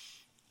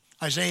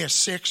 Isaiah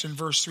 6 and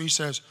verse 3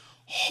 says,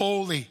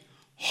 holy,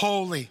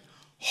 holy,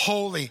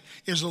 holy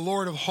is the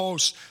Lord of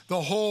hosts.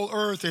 The whole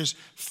earth is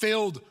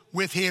filled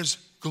with his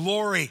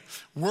glory.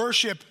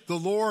 Worship the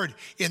Lord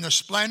in the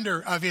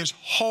splendor of his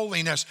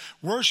holiness.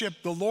 Worship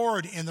the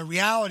Lord in the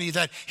reality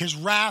that his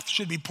wrath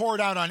should be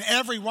poured out on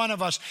every one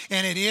of us,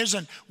 and it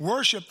isn't.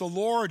 Worship the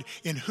Lord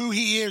in who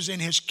he is, in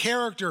his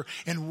character,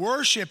 and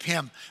worship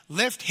him.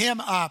 Lift him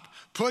up.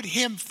 Put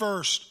him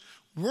first.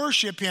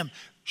 Worship him,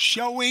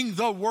 showing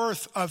the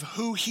worth of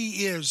who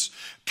he is.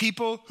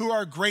 People who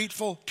are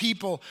grateful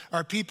people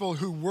are people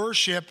who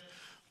worship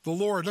the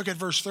Lord. Look at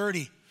verse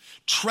 30.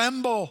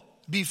 Tremble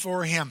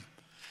before him.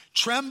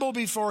 Tremble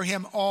before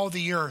him, all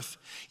the earth.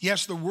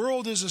 Yes, the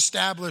world is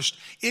established.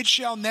 It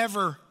shall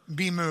never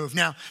be moved.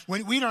 Now,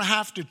 we don't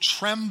have to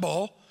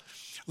tremble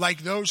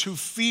like those who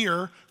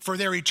fear for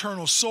their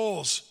eternal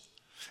souls,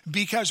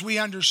 because we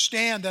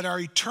understand that our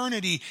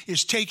eternity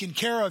is taken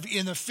care of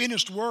in the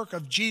finished work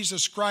of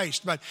Jesus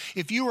Christ. But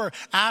if you were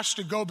asked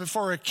to go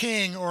before a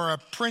king or a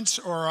prince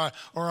or a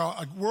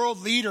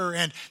world leader,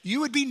 and you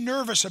would be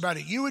nervous about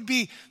it,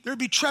 there'd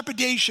be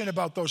trepidation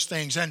about those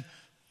things. And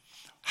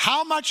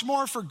how much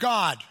more for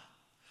God?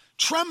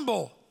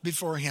 Tremble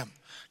before him.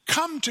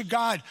 Come to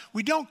God.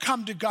 We don't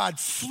come to God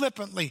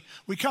flippantly.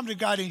 We come to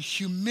God in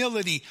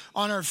humility,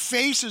 on our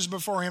faces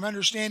before him,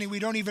 understanding we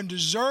don't even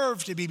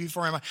deserve to be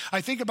before him. I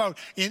think about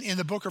in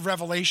the book of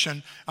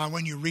Revelation,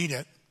 when you read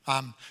it,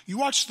 you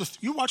watch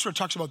where it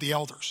talks about the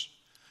elders.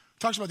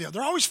 It talks about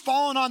they're always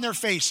falling on their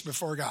face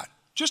before God.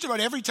 Just about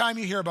every time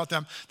you hear about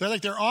them,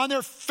 they're on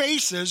their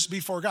faces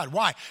before God.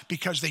 Why?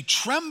 Because they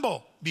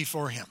tremble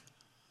before him.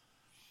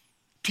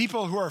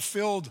 People who are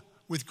filled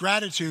with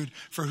gratitude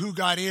for who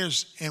God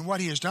is and what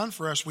he has done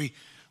for us, we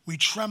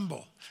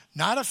tremble.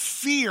 Not a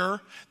fear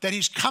that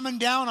he's coming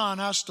down on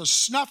us to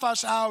snuff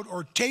us out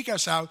or take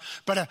us out,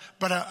 but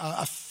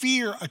a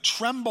fear, a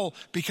tremble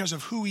because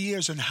of who he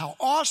is and how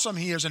awesome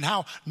he is and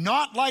how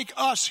not like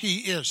us he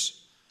is.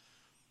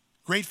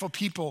 Grateful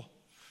people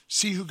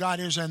see who God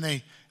is and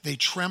they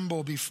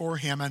tremble before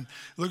him. And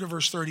look at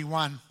verse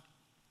 31.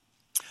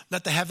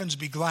 Let the heavens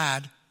be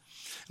glad,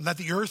 and let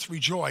the earth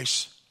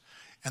rejoice.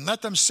 And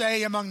let them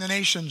say among the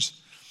nations,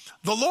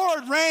 the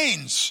Lord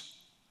reigns.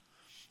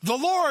 The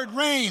Lord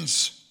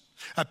reigns.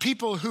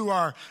 People who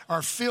are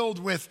filled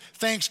with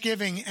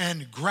thanksgiving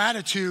and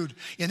gratitude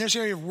in this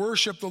area of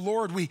worship the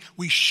Lord,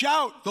 we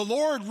shout, the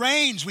Lord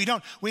reigns. We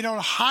don't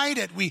hide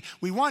it.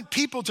 We want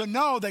people to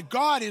know that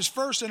God is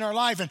first in our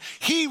life and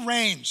he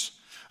reigns.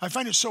 I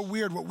find it so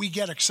weird what we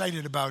get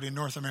excited about in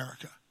North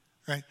America,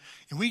 right?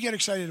 And we get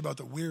excited about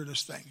the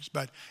weirdest things.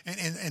 But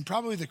and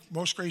probably the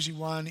most crazy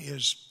one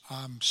is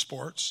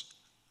sports,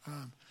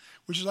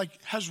 which is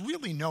has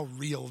really no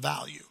real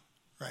value,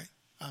 right?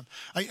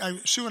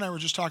 Sue and I were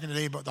just talking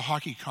today about the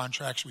hockey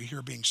contracts we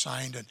hear being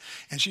signed,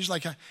 and she's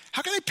like,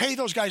 how can they pay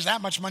those guys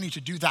that much money to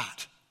do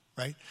that,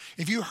 right?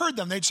 If you heard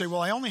them, they'd say,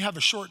 well, I only have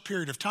a short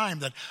period of time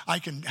that I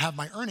can have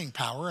my earning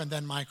power, and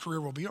then my career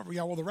will be over.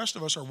 Yeah, well, the rest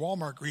of us are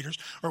Walmart greeters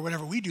or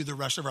whatever we do the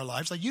rest of our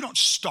lives. Like, you don't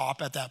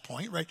stop at that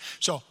point, right?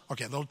 So,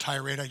 okay, a little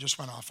tirade I just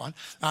went off on.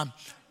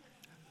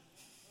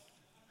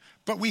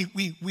 But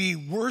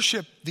we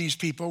worship these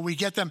people. We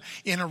get them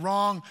in a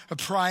wrong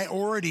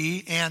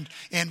priority, and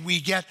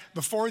we get,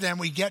 before them,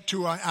 we get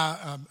to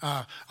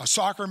a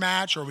soccer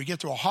match, or we get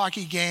to a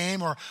hockey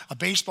game or a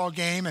baseball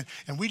game,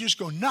 and we just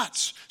go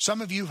nuts.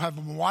 Some of you have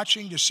been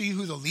watching to see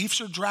who the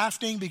Leafs are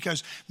drafting,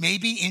 because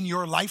maybe in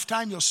your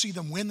lifetime you'll see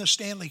them win the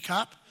Stanley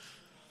Cup.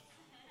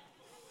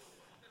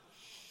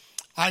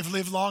 I've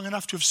lived long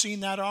enough to have seen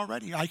that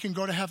already. I can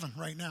go to heaven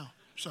right now.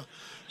 So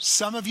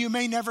some of you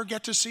may never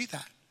get to see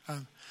that.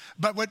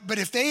 But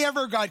if they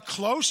ever got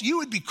close, you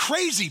would be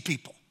crazy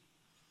people.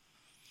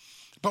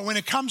 But when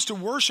it comes to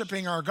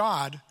worshiping our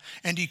God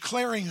and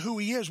declaring who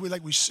he is,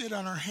 we sit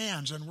on our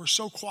hands and we're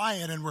so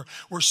quiet and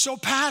we're so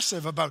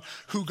passive about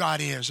who God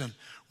is. And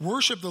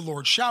worship the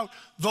Lord. Shout,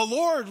 the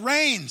Lord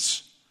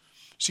reigns.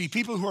 See,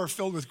 people who are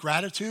filled with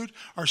gratitude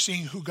are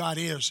seeing who God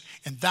is.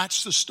 And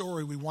that's the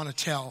story we want to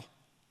tell.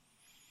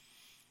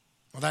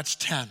 Well, that's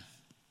 10.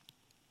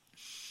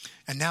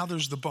 And now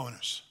there's the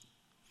bonus.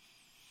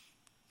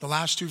 The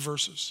last 2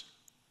 verses.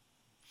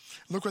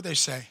 Look what they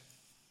say.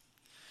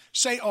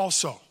 Say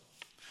also.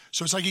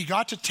 So it's like he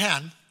got to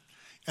 10,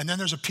 and then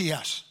there's a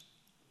PS.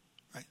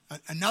 Right?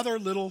 Another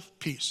little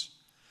piece.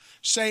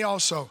 Say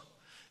also,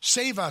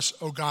 save us,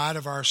 O God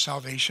of our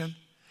salvation,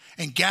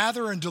 and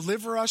gather and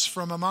deliver us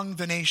from among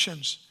the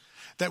nations,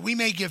 that we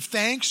may give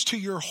thanks to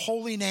your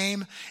holy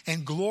name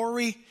and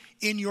glory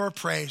in your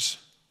praise.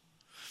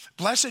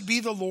 Blessed be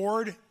the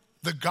Lord,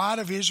 the God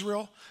of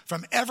Israel,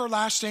 from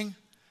everlasting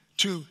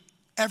to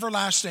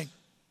everlasting.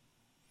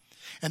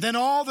 And then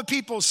all the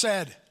people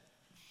said,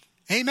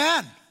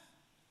 Amen,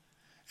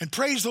 and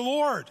praise the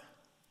Lord.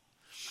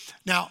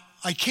 Now,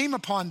 I came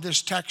upon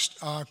this text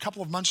a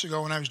couple of months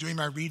ago when I was doing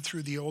my read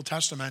through the Old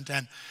Testament,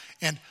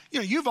 and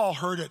you've all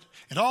heard it.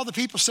 And all the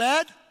people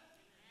said,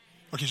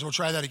 okay, so we'll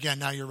try that again.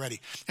 Now you're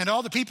ready. And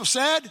all the people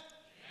said,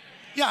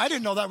 yeah, I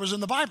didn't know that was in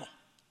the Bible.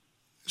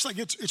 It's like,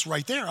 it's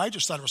right there. I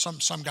just thought it was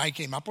some guy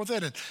came up with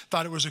it and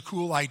thought it was a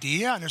cool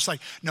idea. And it's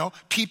like, no,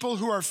 people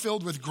who are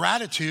filled with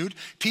gratitude,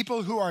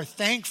 people who are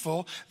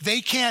thankful,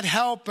 they can't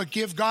help but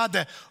give God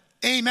the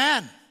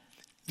amen.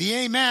 The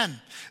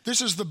amen.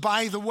 This is the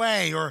by the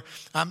way, or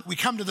we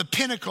come to the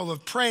pinnacle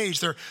of praise.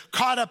 They're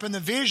caught up in the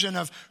vision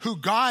of who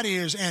God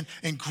is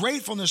and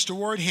gratefulness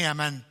toward him.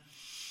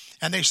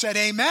 And they said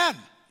amen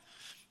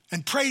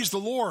and praise the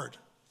Lord.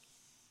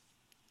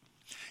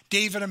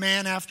 David, a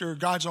man after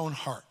God's own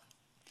heart.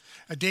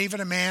 David,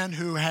 a man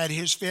who had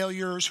his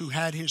failures, who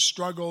had his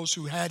struggles,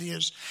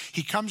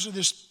 he comes to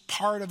this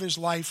part of his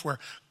life where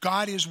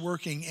God is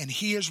working and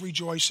he is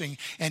rejoicing,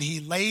 and he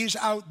lays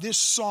out this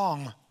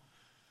song.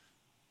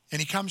 And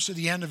he comes to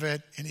the end of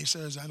it and he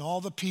says, and all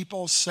the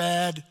people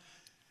said,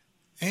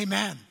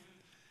 amen,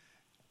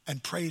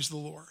 and praise the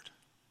Lord.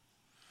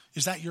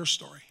 Is that your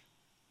story?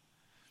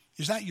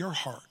 Is that your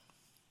heart?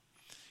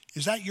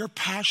 Is that your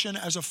passion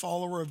as a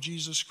follower of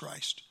Jesus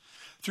Christ?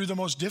 Through the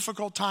most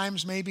difficult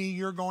times maybe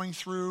you're going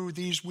through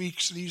these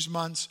weeks, these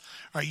months,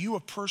 are you a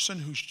person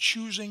who's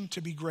choosing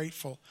to be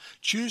grateful,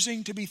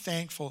 choosing to be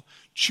thankful,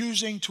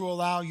 choosing to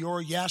allow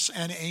your yes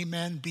and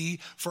amen be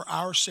for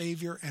our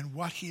Savior and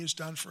what he has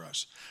done for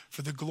us?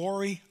 For the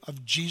glory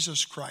of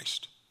Jesus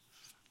Christ,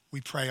 we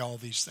pray all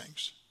these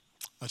things.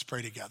 Let's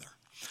pray together.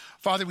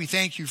 Father, we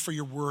thank you for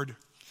your word.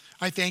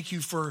 I thank you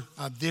for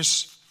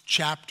this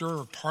chapter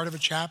or part of a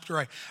chapter.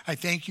 I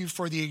thank you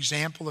for the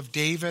example of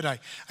David. I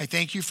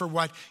thank you for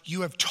what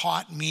you have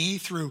taught me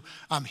through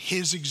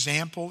his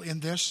example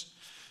in this.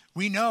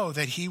 We know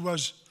that he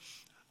was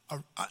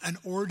an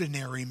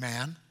ordinary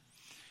man,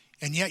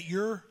 and yet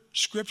your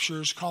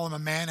scriptures call him a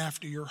man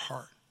after your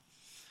heart.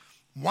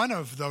 One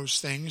of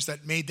those things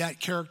that made that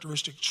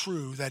characteristic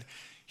true, that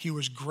he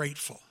was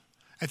grateful.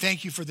 I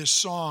thank you for this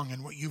song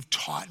and what you've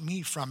taught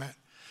me from it.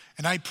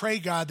 And I pray,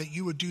 God, that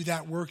you would do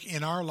that work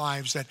in our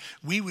lives, that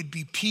we would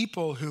be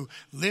people who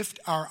lift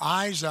our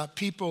eyes up,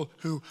 people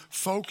who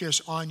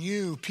focus on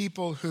you,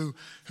 people who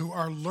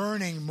are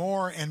learning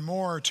more and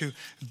more to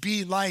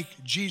be like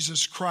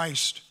Jesus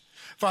Christ.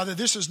 Father,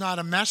 this is not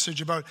a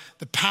message about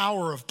the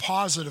power of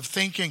positive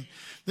thinking.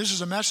 This is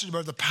a message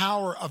about the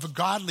power of a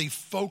godly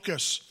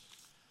focus.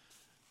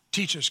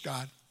 Teach us,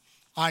 God,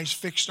 eyes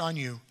fixed on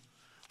you,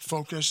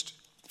 focused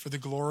for the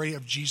glory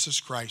of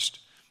Jesus Christ.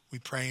 We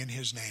pray in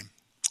his name.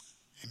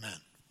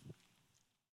 Amen.